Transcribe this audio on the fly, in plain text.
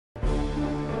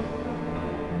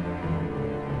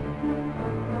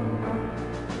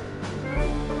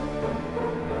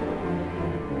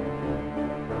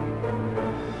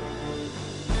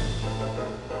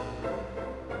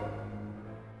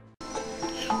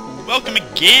welcome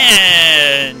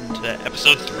again to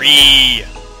episode 3.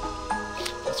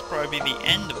 That's probably the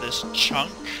end of this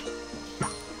chunk.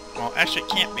 Well, actually it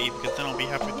can't be, because then I'll be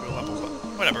halfway through a level, but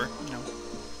whatever, you know.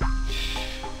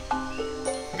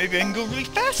 Maybe I can go really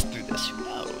fast through this, who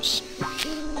knows?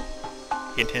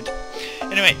 Hint, hint.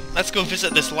 Anyway, let's go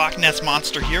visit this Loch Ness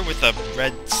monster here with a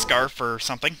red scarf or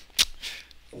something.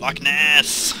 Loch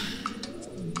Ness!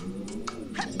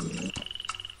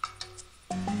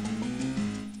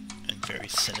 Very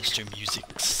sinister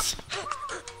musics.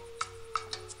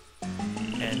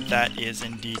 And that is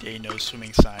indeed a no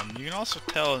swimming sign. You can also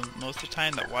tell most of the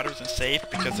time that water isn't safe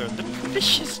because there are little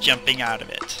fishes jumping out of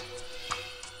it.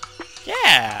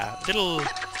 Yeah, little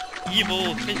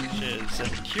evil fishes.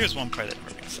 And here's one part that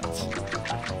never makes sense.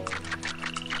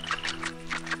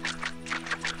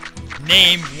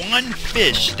 Name one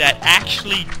fish that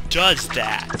actually does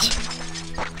that.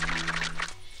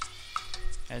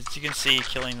 As you can see,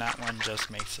 killing that one just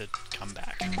makes it come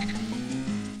back.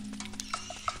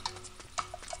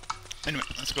 Anyway,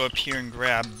 let's go up here and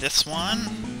grab this one,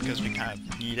 because we kind of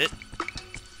need it.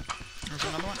 There's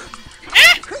another one.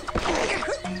 Ah!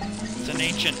 It's an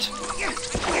ancient.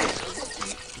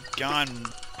 Be gone,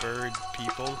 bird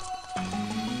people.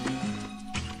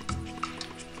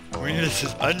 This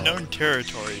is unknown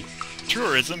territory.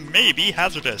 Tourism may be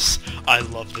hazardous. I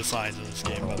love the signs of this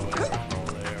game, by the way.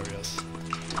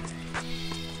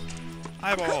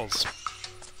 Eyeballs!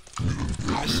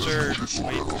 Mr.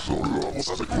 Wait.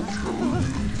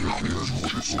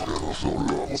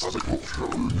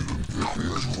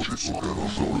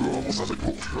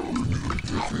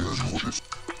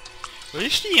 At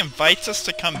least he invites us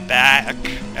to come back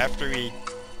after he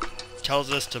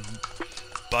tells us to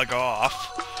bug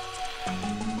off.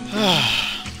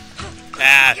 Ah,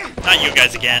 not you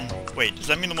guys again. Wait, does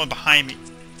that mean the one behind me?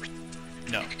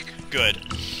 No. Good.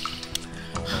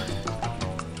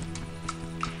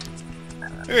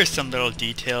 There are some little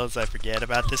details I forget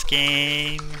about this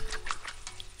game.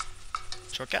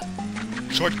 Shortcut?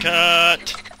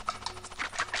 Shortcut!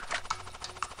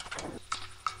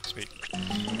 Sweet.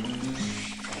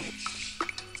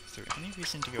 Is there any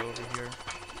reason to go over here?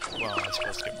 Well, I was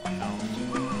supposed to get more health.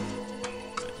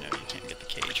 But no, you can't get the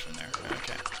cage from there.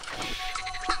 Okay.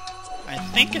 I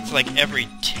think it's like every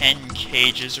 10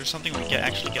 cages or something we can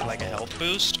actually get like a health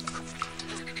boost.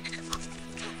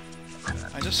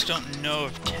 I just don't know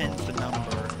if 10's the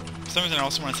number. For some reason I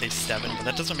also want to say 7, but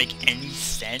that doesn't make any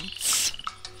sense.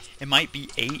 It might be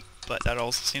 8, but that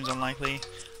also seems unlikely.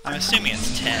 I'm assuming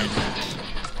it's 10.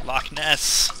 Loch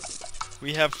Ness!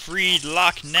 We have freed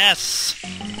Loch Ness!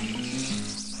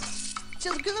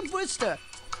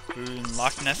 Who in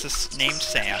Loch Ness is named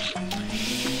Sam.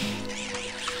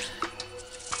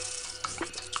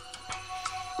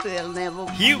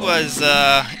 He was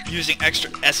using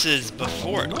extra S's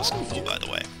before it was cool, by the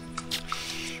way.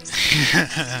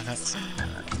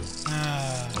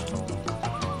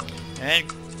 And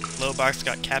Glowbox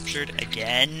got captured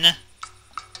again.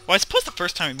 Well, I suppose the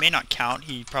first time it may not count.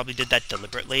 He probably did that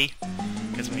deliberately,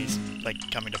 because when he's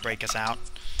like coming to break us out.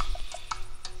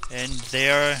 And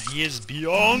there he is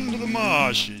beyond the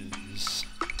marshes,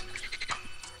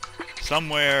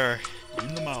 somewhere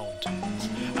in the mountains.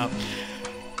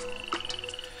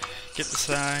 Get the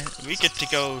sign. We get to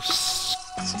go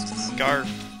scarf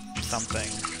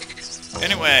something.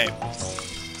 Anyway.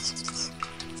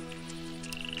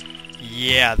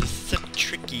 Yeah, this is a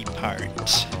tricky part.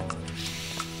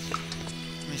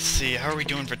 Let me see, how are we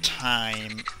doing for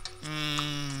time?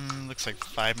 Looks like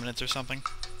 5 minutes or something.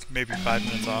 Maybe 5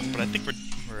 minutes off, but I think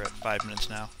we're at 5 minutes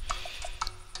now.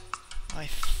 I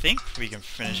think we can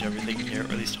finish everything here, or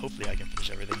at least hopefully I can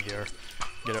finish everything here.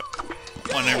 Get it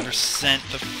 100%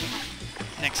 the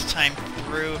next time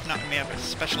through. If not, we may have a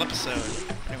special episode.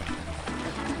 Anyway.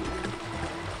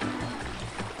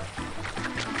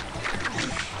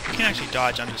 You can actually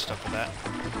dodge under stuff with that.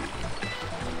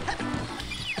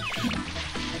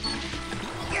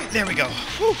 There we go.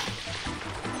 Whew.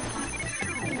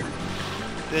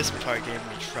 This part gave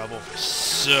me trouble for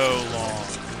so long.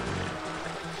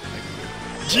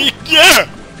 Yeah!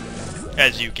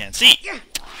 As you can see.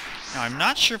 Now, I'm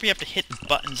not sure if we have to hit the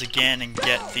buttons again and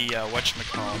get the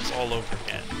whatchamacallits all over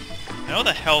again. I know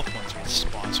the health ones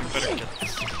respawn, so we better get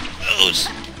those.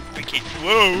 Freaking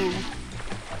whoa!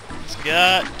 So we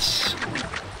got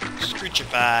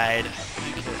Screechified.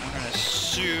 Okay, I'm gonna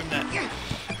assume that.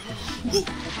 Woo.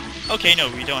 Okay, no,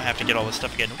 we don't have to get all this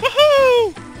stuff again.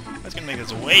 Woohoo! That's gonna make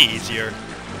this way easier.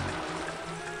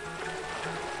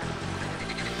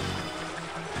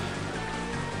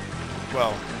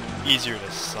 Well, easier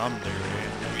to some degree.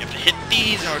 And we have to hit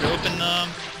these in order to open them.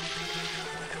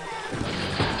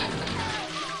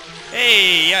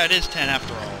 Hey, yeah, it is 10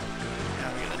 after all.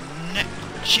 Now we got the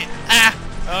next shit. Ah!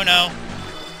 Oh no.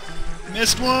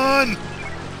 Missed one!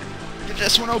 Get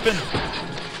this one open!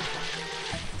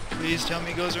 Please tell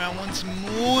me it goes around once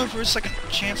more for a second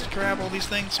chance to grab all these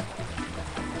things.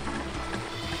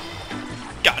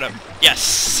 Got him!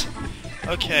 Yes!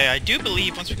 Okay, I do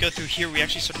believe once we go through here, we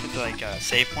actually sort of hit like a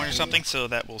save point or something, so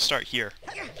that we'll start here.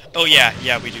 Oh yeah,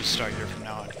 we do start here from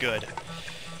now on. Good.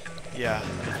 Yeah,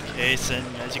 okay, so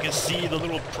as you can see, the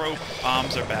little probe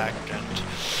bombs are back, and...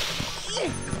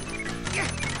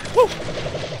 Woo!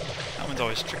 That one's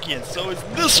always tricky, and so is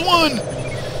this one!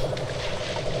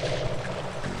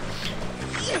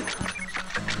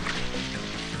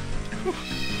 Whew.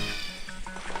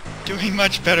 Doing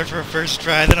much better for a first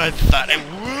try than I thought I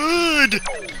would!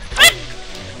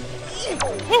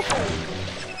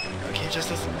 Okay, just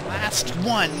this last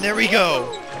one. There we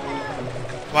go!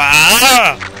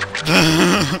 Wow!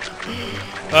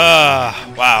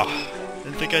 Wow.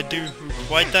 Didn't think I'd do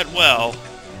quite that well.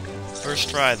 First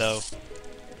try, though.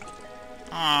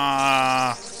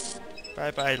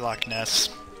 Bye-bye, Loch Ness.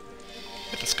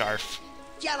 With a scarf.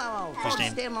 Whose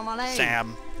name?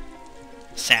 Sam.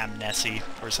 Sam Nessie,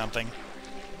 or something.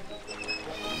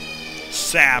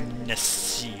 Sam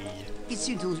Nessie.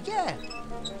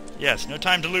 Yes, no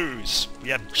time to lose. We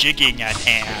have jigging at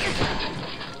hand.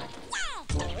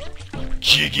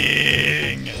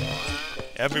 Jigging!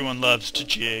 Everyone loves to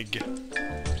jig.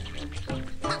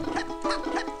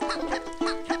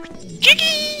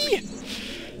 Jiggy!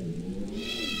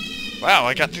 Wow,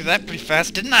 I got through that pretty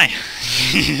fast, didn't I?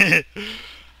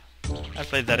 I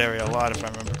played that area a lot, if I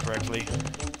remember correctly.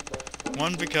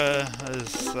 One because,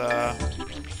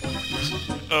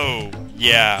 oh,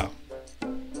 yeah.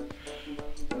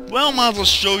 Well, might as well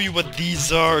show you what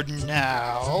these are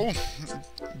now.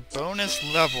 Bonus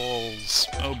levels.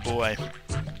 Oh boy.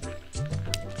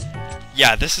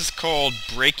 Yeah, this is called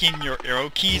breaking your arrow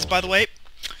keys, by the way.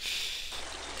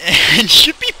 And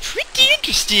should be pretty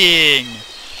interesting.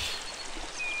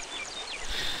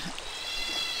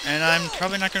 And I'm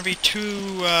probably not going to be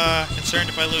too concerned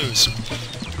if I lose.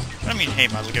 I mean, hey,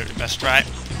 might as well give it your best try.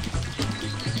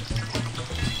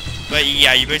 But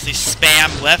yeah, you basically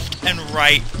spam left and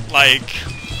right like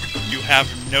you have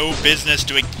no business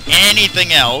doing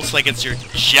anything else, like it's your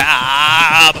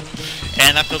job.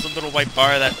 And that fills a little white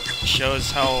bar that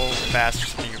shows how fast or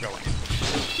something you're going.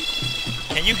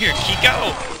 Can you hear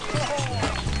Kiko?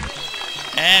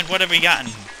 And what have we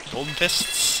gotten? Golden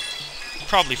fists?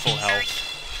 Probably full health.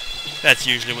 That's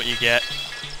usually what you get.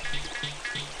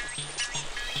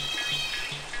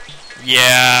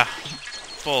 Yeah,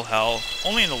 full health.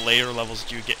 Only in the later levels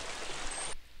do you get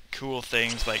cool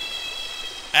things like...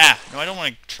 Ah, no, I don't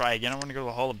want to try again. I want to go to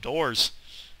the Hall of Doors.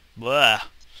 Blah.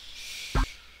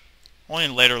 Only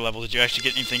in later levels do you actually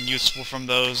get anything useful from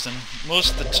those, and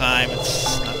most of the time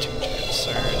it's not too much of a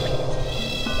concern.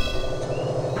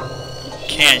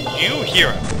 Can you hear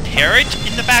a parrot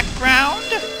in the background?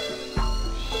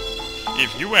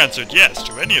 If you answered yes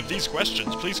to any of these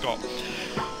questions, please call.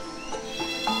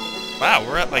 Wow,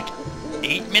 we're at like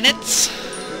 8 minutes?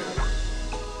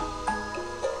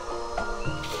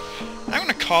 I'm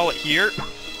gonna call it here.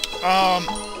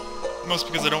 Most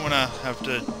because I don't want to have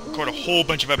to record a whole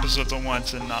bunch of episodes at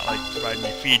once and not, like, provide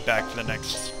me feedback for the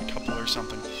next couple or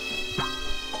something.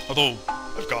 Although,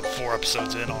 I've got 4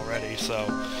 episodes in already, so...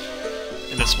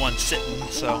 in this one sitting,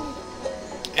 so...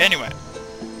 Anyway.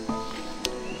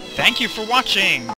 Thank you for watching!